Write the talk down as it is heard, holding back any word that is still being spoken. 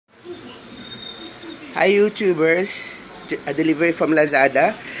Hi YouTubers, a delivery from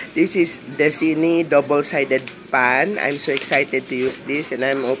Lazada. This is Dessini double-sided pan. I'm so excited to use this and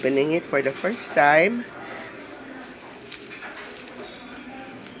I'm opening it for the first time.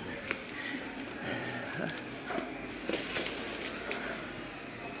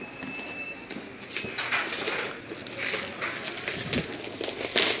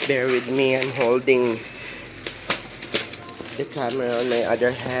 Bear with me, I'm holding the camera on my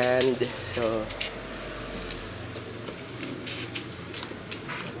other hand, so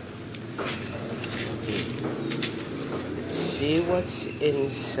let's see what's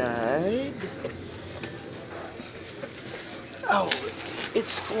inside. Oh,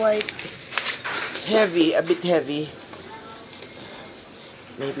 it's quite heavy, a bit heavy.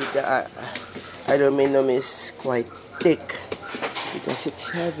 Maybe the aluminum is quite thick because it's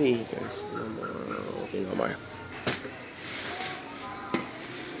heavy. There's no more. Okay, no more.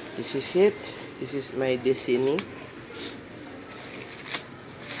 This is it. This is my Dessini.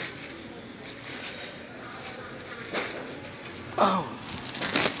 Oh,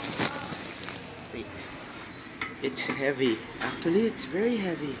 wait. It's heavy. Actually, it's very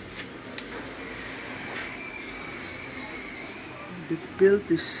heavy. The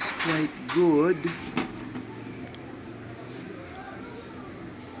build is quite good.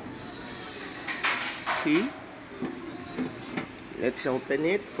 See? Let's open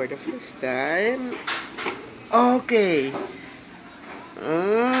it for the first time. Okay.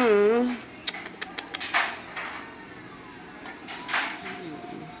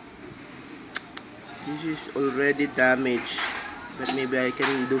 This is already damaged, but maybe I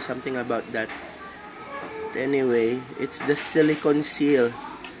can do something about that. Anyway, it's the silicone seal.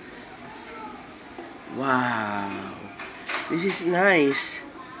 Wow, this is nice.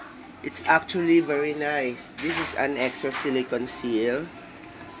 It's actually very nice. This is an extra silicone seal.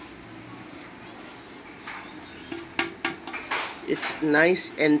 It's nice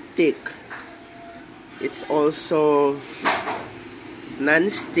and thick. It's also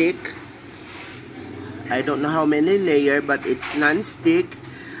non-stick. I don't know how many layer, but it's non-stick.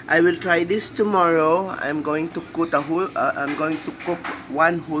 I will try this tomorrow. I'm going to cook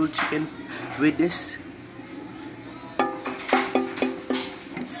one whole chicken with this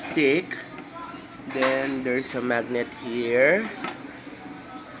stick. Then there's a magnet here.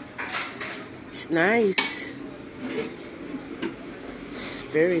 It's nice. It's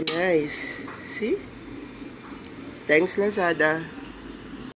very nice. See? Thanks, Lazada.